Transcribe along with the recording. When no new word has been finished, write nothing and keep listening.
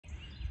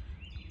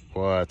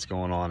What's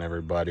going on,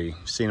 everybody?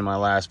 Seen in my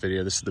last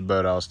video, this is the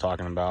boat I was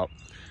talking about.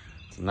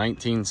 It's a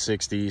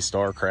 1960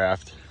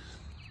 Starcraft.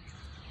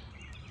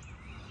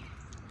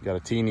 Got a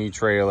T&E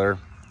trailer.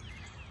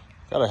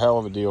 Got a hell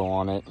of a deal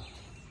on it.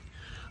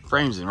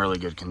 Frame's in really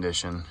good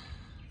condition.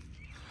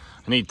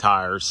 I need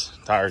tires.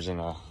 Tires in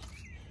a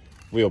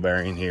wheel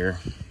bearing here.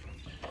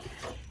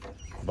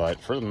 But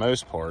for the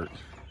most part,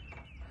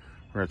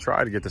 we're gonna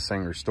try to get this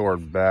thing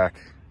restored back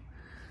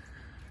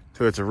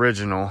to its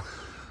original.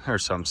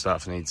 There's some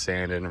stuff that needs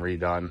sanded and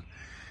redone.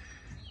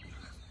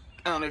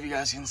 I don't know if you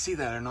guys can see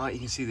that or not. You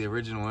can see the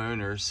original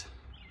owners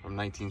from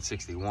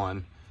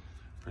 1961.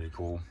 Pretty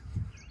cool.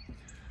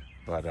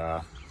 But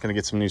gonna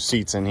get some new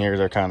seats in here.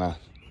 They're kind of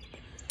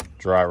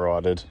dry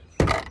rotted.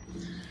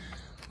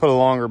 Put a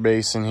longer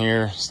base in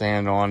here,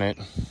 stand on it.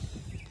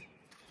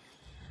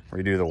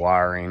 Redo the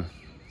wiring.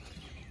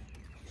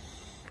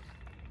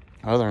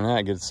 Other than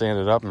that, get it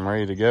sanded up and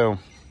ready to go.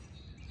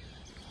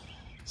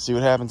 See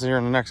what happens here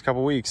in the next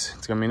couple weeks.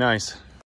 It's gonna be nice.